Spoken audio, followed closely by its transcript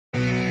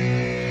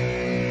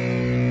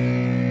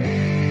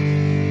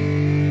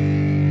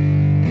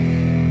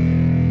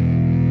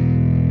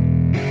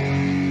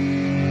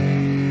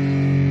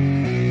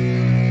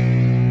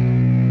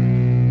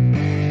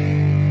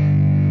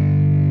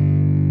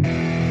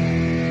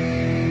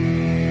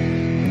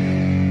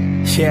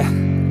Yeah,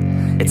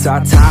 it's our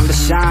time to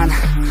shine.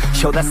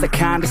 Yo, that's the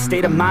kind of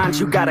state of mind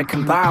you gotta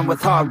combine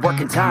with hard work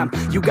and time.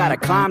 You gotta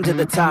climb to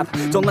the top.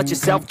 Don't let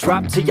yourself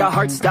drop till your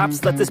heart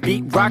stops. Let this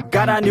beat rock.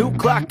 Got a new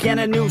clock and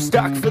a new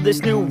stock for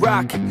this new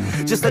rock.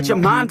 Just let your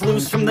mind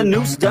loose from the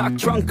new stock.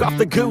 Drunk off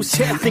the goose,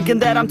 thinking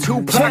that I'm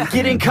too pop.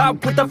 Getting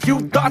caught with a few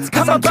thoughts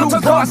cause I'm too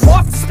lost.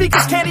 Off the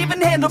speakers can't even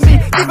handle me.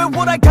 Even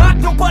what I got,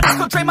 nobody's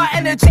gonna drain my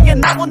energy.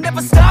 And I will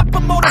never stop,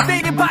 I'm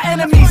motivated by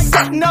enemies.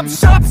 Setting up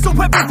shop so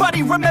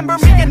everybody remember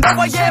me. And no,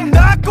 I am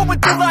not going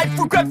through life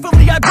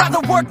regretfully. I'd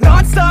rather work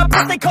non-stop,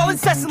 what they call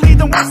incessantly,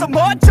 than work some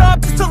odd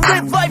job just to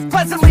live life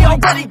pleasantly.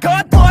 Already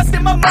got lost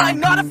in my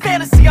mind, not a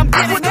fantasy. I'm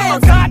getting with all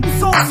forgotten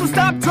souls, so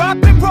stop, drop,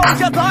 and roll.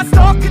 You lost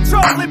all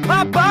control and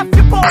pop off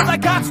your balls. I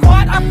got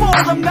squat, I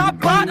fall, I'm not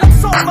bought, I'm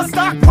sold. My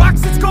stock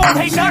rocks, it's gold.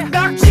 Hey, knock,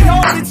 knock, she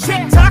holding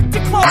shit, talk to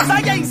close.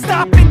 I ain't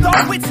stopping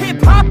though, it's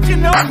hip-hop, you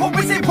know. Or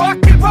is it rock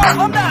and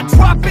roll? I'm not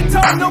dropping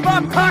down, no,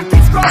 my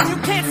pocket's grow. You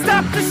can't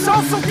stop the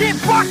show, so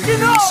get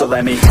rockin' on. So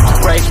let me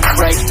break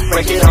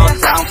it all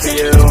down for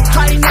you.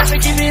 I ain't never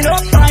giving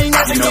up, I ain't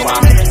never giving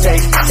up.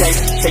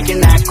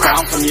 Taking that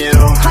crown from you.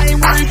 I ain't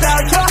worried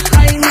about you,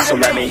 I ain't never. So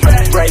let me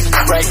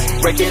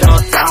break it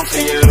all down for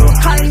you.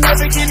 I ain't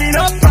never giving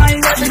up, I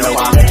ain't never giving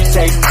up.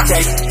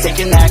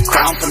 Taking that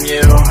crown from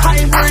you. I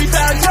ain't worried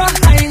about you,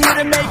 I ain't here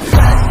to make it.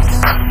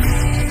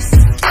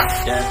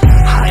 Yeah,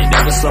 I ain't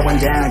never slowing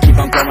down, keep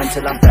on going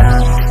till I'm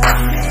down.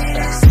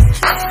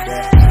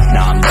 No,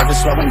 I'm never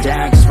slowing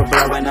down, cause we're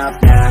blowing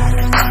up now.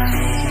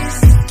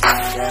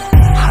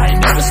 I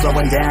ain't never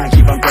slowing down,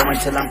 keep on going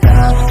till I'm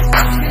down.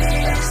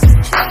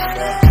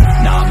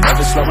 No, I'm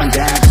never slowing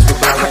down, cause we're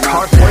blowing up.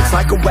 Hard words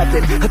like a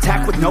weapon,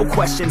 attack with no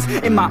questions.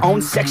 In my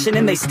own section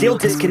and they still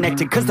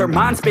disconnected, cause their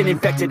mind's been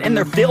infected and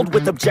they're filled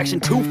with objection.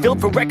 Too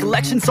filled for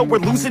recollection, so we're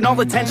losing all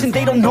attention.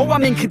 They don't know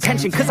I'm in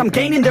contention, cause I'm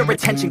gaining their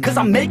attention. Cause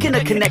I'm making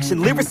a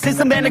connection,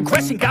 lyricism and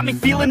aggression got me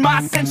feeling my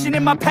ascension.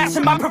 In my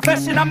passion, my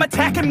profession, I'm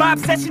attacking my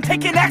obsession.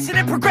 Taking action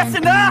and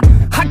progressing,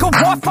 I go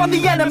off on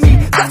the enemy,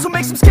 that's what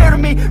makes them scared of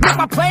me. Make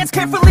my plans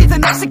carefully,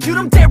 then execute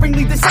them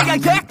daringly. They say I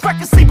act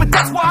recklessly, but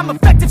that's why I'm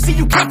effective. See,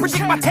 you can't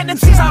predict my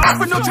tendencies, I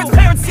offer no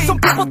transparency. Some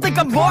people think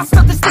I'm lost,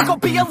 others think I'll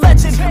be a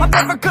legend. I'm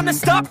never gonna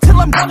stop till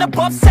I'm one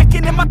above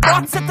second. And my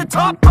thoughts at the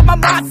top, but my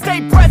mind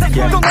stay present.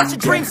 Don't let your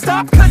dreams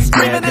stop, cause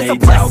dreaming is a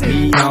blessing.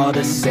 They tell me all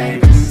the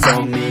same,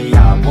 told me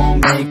I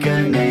won't make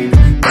a name.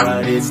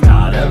 But it's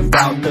not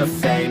about the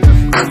fame,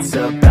 it's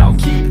about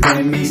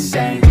keeping me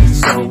sane.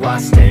 So I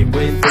stay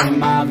within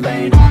my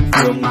lane,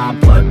 feel my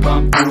blood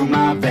pump through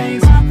my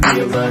veins.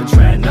 Feel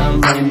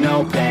adrenaline,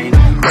 no pain,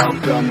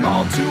 welcome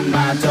all to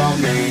my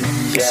domain.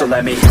 Yeah. So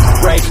let me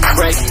break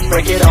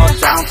it all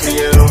down for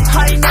you.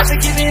 I ain't never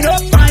giving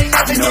up, I ain't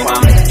never giving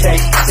up.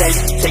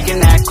 Taking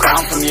that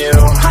crown from you.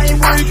 I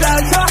ain't worried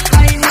about you,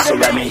 I ain't never. So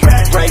let me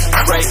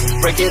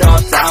break it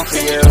all down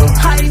for you.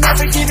 I ain't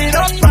never giving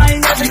up, I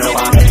ain't never giving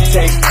up.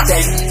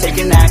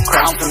 Taking that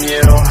crown from you.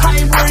 I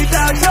ain't worried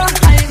about you,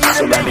 I ain't never.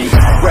 So let me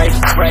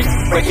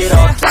break it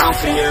all down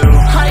for you.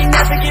 I ain't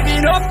never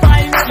giving up,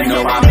 I ain't never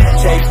giving up.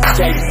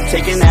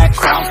 Taking that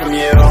crown from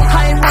you.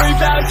 I ain't worried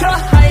about you,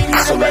 I ain't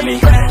never. So let me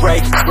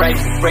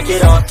break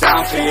it all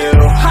down for you.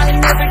 I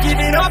ain't never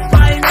giving up,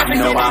 I ain't never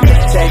giving up.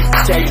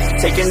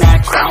 Taking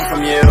that crown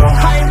from you.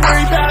 I ain't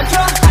worried about you,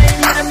 I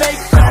ain't here to make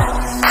friends.